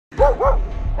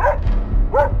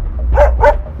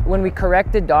When we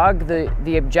correct a dog,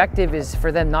 the objective is for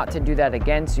them not to do that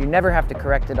again, so you never have to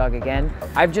correct a dog again.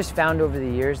 I've just found over the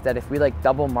years that if we like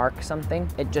double mark something,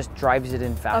 it just drives it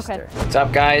in faster. Okay. What's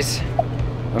up, guys?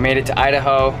 We made it to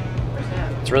Idaho.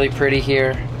 It's really pretty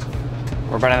here.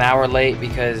 We're about an hour late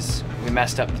because we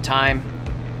messed up the time.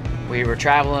 We were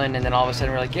traveling and then all of a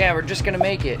sudden we're like, yeah, we're just gonna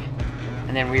make it.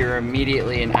 And then we were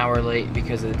immediately an hour late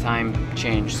because of the time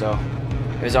change, so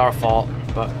it was our fault,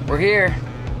 but we're here.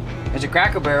 There's a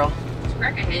Cracker Barrel. It's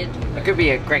Crackerhead. It could be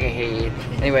a Crackerhead.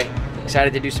 Anyway,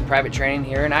 excited to do some private training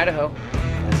here in Idaho.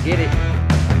 Let's get it.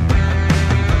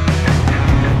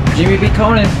 Jimmy B.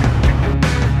 Conan.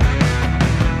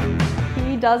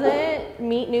 He doesn't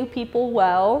meet new people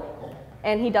well,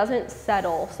 and he doesn't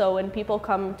settle. So when people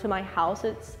come to my house,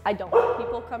 I don't want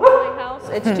people come to my house.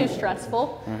 It's too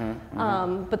stressful.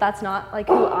 But that's not like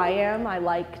who I am. I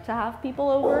like to have people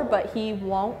over, but he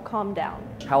won't calm down.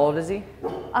 How old is he?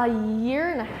 A year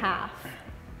and a half.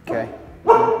 Okay.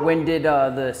 When did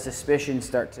the suspicion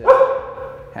start to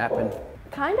happen?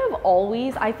 Kind of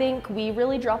always. I think we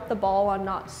really dropped the ball on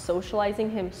not socializing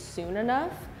him soon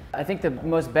enough. I think the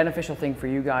most beneficial thing for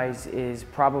you guys is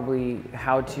probably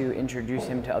how to introduce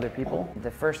him to other people.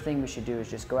 The first thing we should do is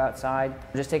just go outside,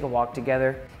 just take a walk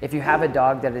together. If you have a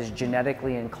dog that is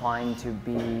genetically inclined to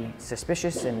be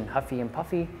suspicious and huffy and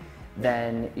puffy,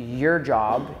 then your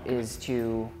job is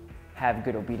to have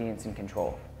good obedience and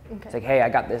control. Okay. It's like, hey, I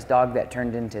got this dog that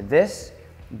turned into this,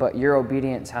 but your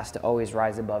obedience has to always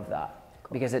rise above that.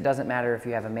 Cool. Because it doesn't matter if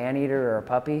you have a man-eater or a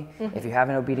puppy. If you have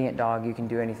an obedient dog, you can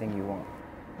do anything you want.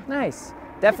 Nice.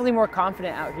 Definitely more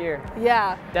confident out here.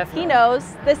 Yeah. Definitely. He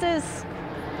knows. This is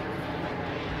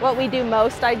what we do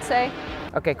most, I'd say.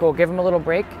 Okay, cool. Give him a little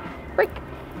break. Break.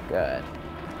 Good.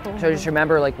 So just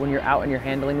remember, like when you're out and you're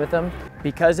handling with him,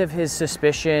 because of his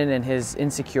suspicion and his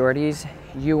insecurities,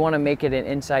 you want to make it an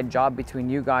inside job between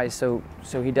you guys so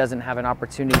he doesn't have an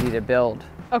opportunity to build.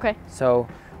 Okay. So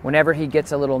whenever he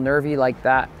gets a little nervy like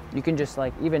that, you can just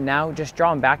like, even now, just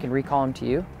draw him back and recall him to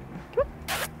you.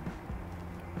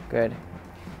 Good.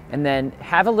 And then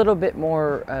have a little bit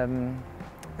more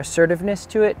assertiveness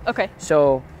to it. Okay.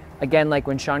 So again, like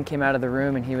when Sean came out of the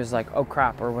room and he was like, oh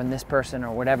crap, or when this person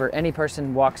or whatever, any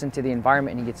person walks into the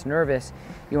environment and he gets nervous,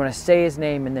 you want to say his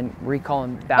name and then recall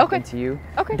him back into you.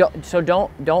 Okay.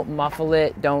 Don't muffle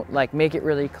it. Don't like make it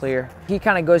really clear. He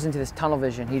kind of goes into this tunnel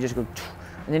vision. He just goes,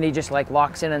 and then he just like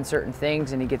locks in on certain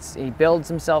things and he builds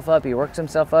himself up. He works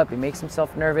himself up. He makes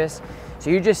himself nervous. So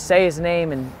you just say his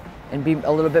name and be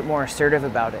a little bit more assertive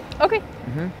about it. Okay.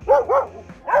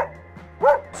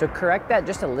 So correct that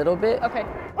just a little bit. Okay.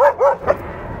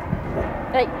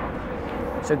 Hey.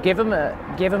 So give him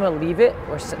a leave it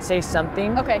or say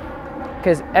something. Okay.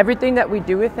 Because everything that we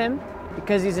do with him,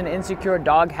 because he's an insecure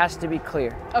dog, has to be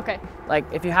clear. Okay. Like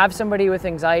if you have somebody with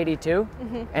anxiety too,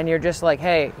 and you're just like,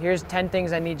 hey, here's 10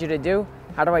 things I need you to do.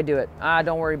 How do I do it?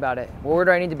 Don't worry about it. Well, where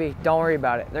do I need to be? Don't worry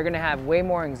about it. They're gonna have way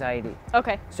more anxiety.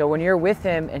 Okay. So when you're with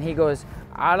him and he goes,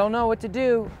 I don't know what to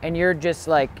do, and you're just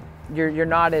like, you're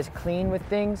not as clean with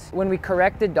things. When we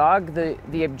correct a dog,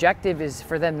 the objective is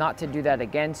for them not to do that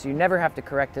again, so you never have to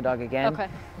correct a dog again. Okay.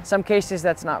 Some cases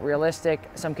that's not realistic,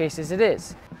 some cases it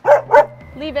is.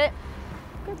 Leave it.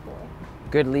 Good boy.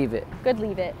 Good leave it. Good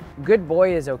leave it. Good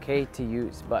boy is okay to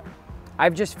use, but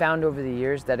I've just found over the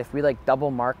years that if we like double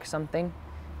mark something,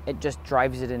 it just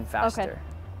drives it in faster. Okay.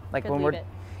 Like Good when leave we're, it.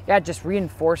 yeah, it just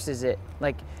reinforces it.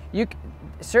 Like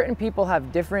certain people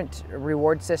have different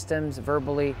reward systems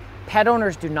verbally. Pet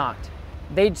owners do not.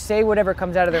 They say whatever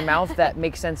comes out of their mouth that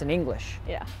makes sense in English.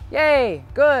 Yeah. Yay,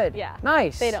 good, Yeah.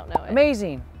 nice. They don't know it.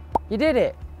 Amazing, you did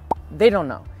it. They don't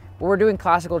know. But we're doing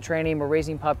classical training, we're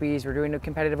raising puppies, we're doing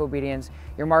competitive obedience.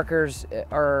 Your markers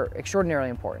are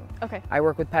extraordinarily important. Okay. I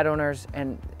work with pet owners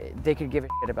and they could give a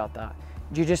shit about that.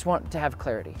 You just want to have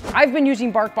clarity. I've been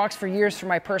using BarkBox for years for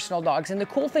my personal dogs, and the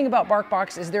cool thing about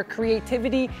BarkBox is their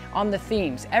creativity on the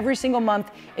themes. Every single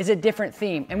month is a different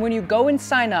theme, and when you go and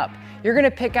sign up, you're gonna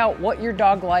pick out what your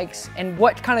dog likes and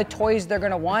what kind of toys they're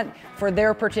gonna want for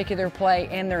their particular play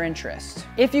and their interests.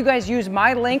 If you guys use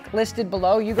my link listed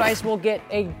below, you guys will get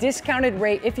a discounted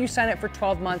rate if you sign up for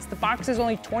 12 months. The box is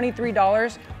only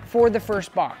 $23 for the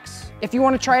first box. If you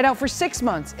want to try it out for 6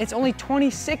 months, it's only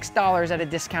 $26 at a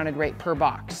discounted rate per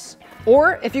box.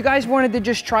 Or if you guys wanted to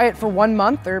just try it for 1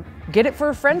 month or get it for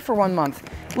a friend for 1 month,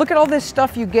 look at all this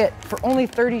stuff you get for only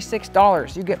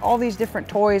 $36. You get all these different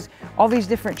toys, all these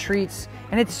different treats,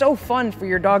 and it's so fun for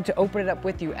your dog to open it up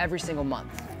with you every single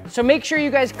month. So make sure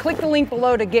you guys click the link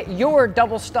below to get your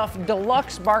double stuffed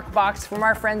deluxe BarkBox from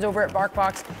our friends over at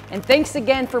BarkBox. And thanks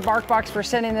again for BarkBox for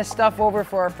sending this stuff over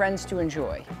for our friends to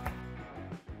enjoy.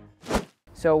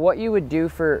 So what you would do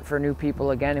for new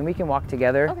people, again, and we can walk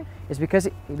together, is because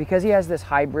he has this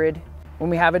hybrid.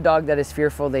 When we have a dog that is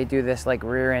fearful, they do this like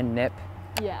rear end nip.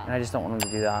 Yeah. And I just don't want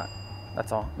them to do that.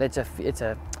 That's all. It's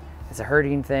a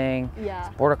herding thing. Yeah.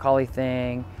 It's a border collie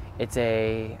thing. It's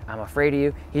a I'm afraid of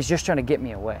you. He's just trying to get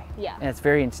me away. Yeah. And it's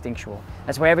very instinctual.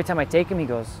 That's why every time I take him, he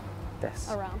goes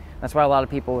this. Around. That's why a lot of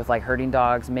people with like herding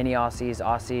dogs, mini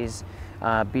Aussies,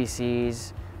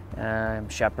 BCs,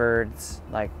 shepherds,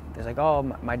 like there's like, oh,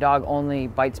 my dog only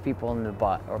bites people in the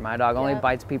butt, or my dog only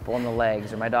bites people in the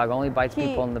legs, or my dog only bites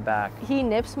people in the back. He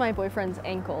nips my boyfriend's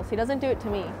ankles. He doesn't do it to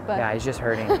me, but yeah, he's just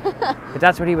hurting. But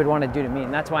that's what he would want to do to me,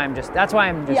 and that's why I'm just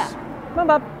bum,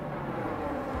 bum.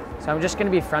 So I'm just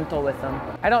gonna be frontal with him.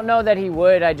 I don't know that he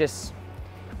would. I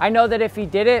know that if he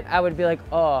did it, I would be like,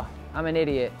 oh, I'm an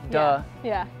idiot. Duh.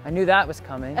 Yeah. I knew that was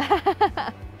coming.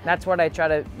 That's what I try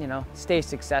to, stay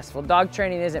successful. Dog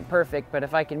training isn't perfect, but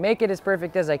if I can make it as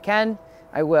perfect as I can,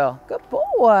 I will. Good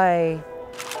boy.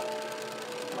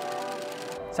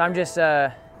 So I'm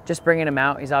just bringing him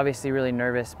out. He's obviously really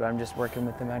nervous, but I'm just working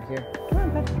with him out here. Come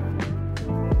on,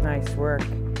 bud. Nice work.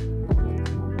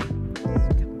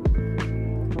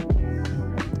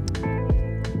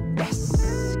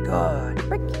 Yes, good.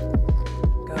 Break.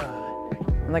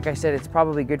 And like I said, it's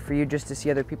probably good for you just to see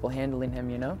other people handling him,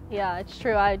 Yeah, it's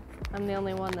true. I'm the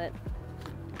only one that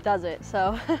does it,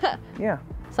 so. Yeah.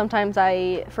 Sometimes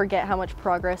I forget how much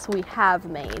progress we have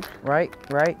made. Right.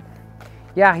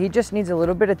 Yeah, he just needs a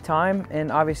little bit of time,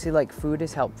 and obviously like food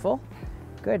is helpful.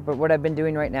 Good, but what I've been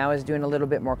doing right now is doing a little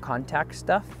bit more contact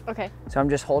stuff. Okay. So I'm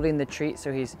just holding the treat,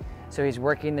 so he's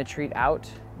working the treat out,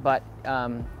 but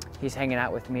he's hanging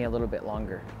out with me a little bit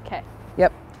longer. Okay.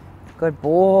 Yep. Good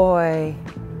boy.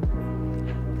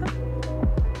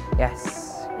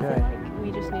 Yes, good. I feel like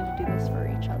we just need to do this for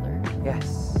each other.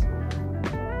 Yes.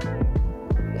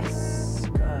 Yes,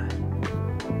 good.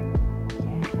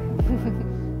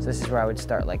 Yeah. So this is where I would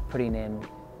start like putting in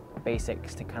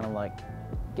basics to kind of like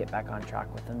get back on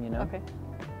track with them, Okay.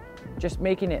 Just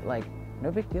making it like, no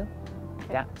big deal.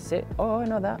 Okay. Yeah, sit, oh, I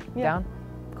know that, down,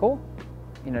 cool.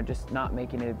 Just not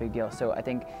making it a big deal. So I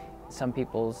think some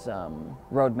people's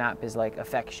roadmap is like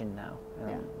affection now.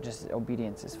 Just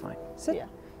obedience is fine. Sit. Yeah.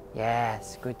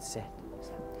 Yes, good sit.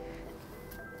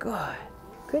 Good.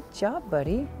 Good job,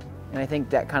 buddy. And I think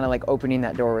that kind of like opening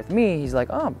that door with me, he's like,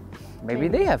 oh, maybe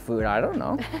they have food, I don't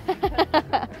know.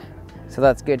 So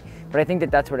that's good. But I think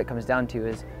that that's what it comes down to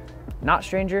is not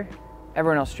stranger,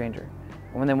 everyone else stranger.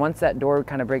 And then once that door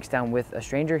kind of breaks down with a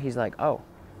stranger, he's like, oh,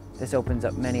 this opens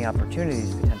up many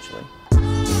opportunities potentially.